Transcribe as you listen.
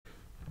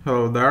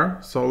Hello there.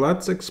 So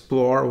let's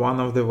explore one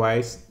of the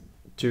ways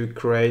to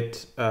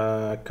create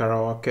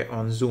karaoke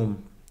on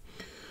Zoom.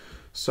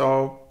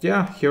 So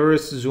yeah, here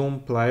is Zoom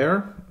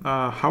player.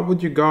 How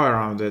would you go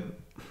around it?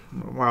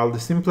 Well, the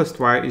simplest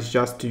way is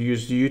just to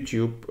use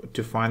YouTube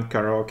to find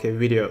karaoke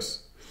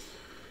videos.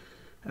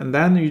 And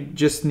then you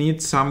just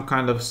need some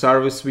kind of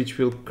service which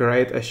will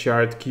create a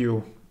shared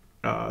queue.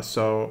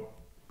 So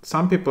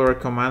some people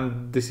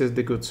recommend this is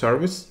the good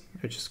service,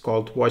 which is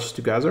called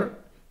Watch2Gether.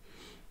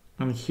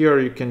 And here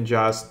you can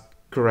just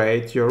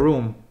create your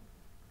room.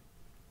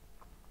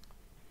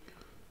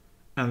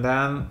 And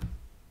then,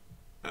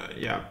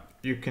 yeah,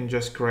 you can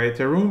just create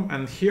a room.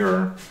 And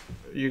here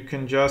you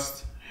can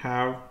just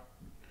have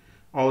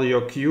all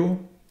your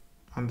queue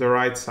on the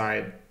right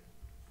side.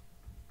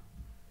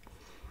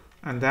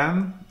 And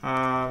then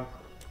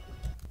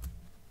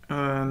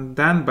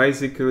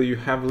basically you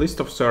have a list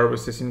of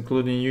services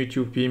including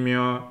YouTube,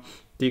 Vimeo,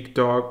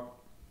 TikTok,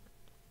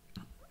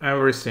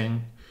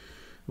 everything,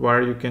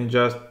 where you can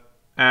just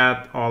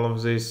add all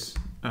of these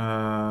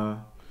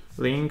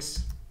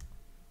links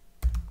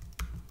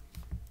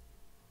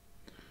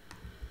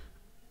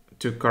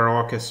to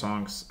karaoke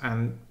songs,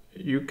 and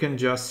you can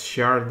just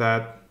share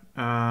that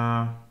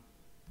and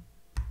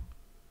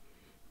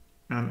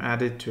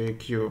add it to a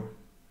queue.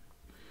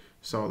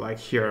 So like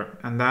here,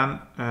 and then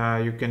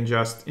you can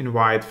just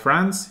invite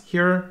friends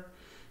here,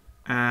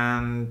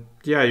 and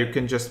yeah, you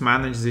can just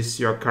manage this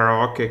your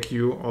karaoke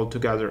queue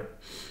altogether.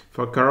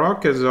 For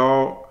karaoke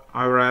though,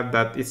 I read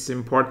that it's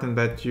important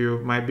that you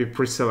maybe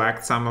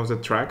pre-select some of the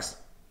tracks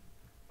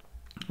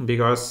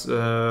because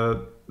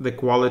the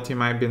quality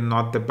might be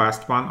not the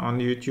best one on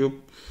YouTube.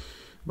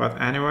 But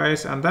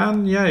anyways, and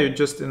then yeah, you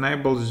just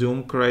enable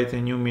Zoom, create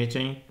a new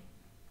meeting.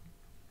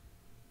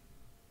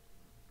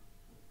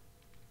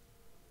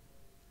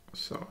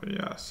 So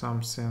yeah,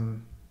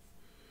 something,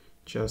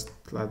 just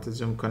let the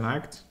Zoom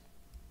connect.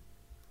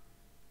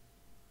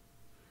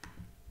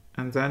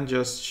 And then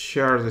just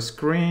share the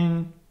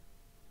screen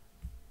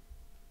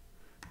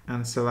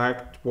and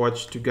select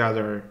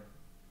Watch2Gether.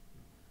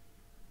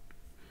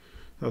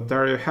 So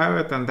there you have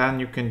it, and then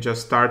you can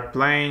just start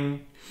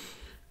playing,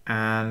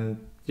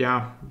 and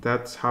yeah,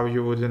 that's how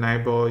you would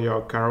enable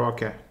your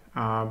karaoke.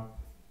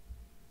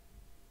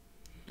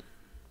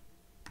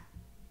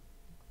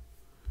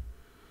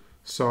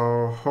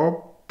 So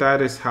hope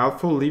that is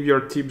helpful. Leave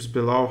your tips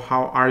below.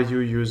 How are you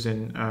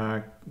using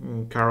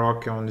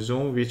karaoke on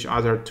Zoom? Which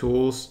other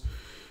tools,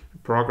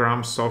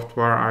 programs,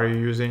 software are you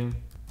using?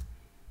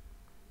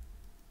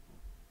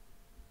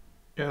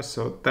 Yeah,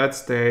 so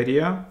that's the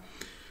idea.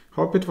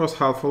 Hope it was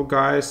helpful,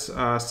 guys.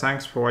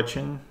 Thanks for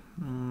watching.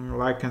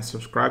 Like and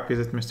subscribe.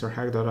 Visit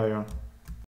mrhack.io.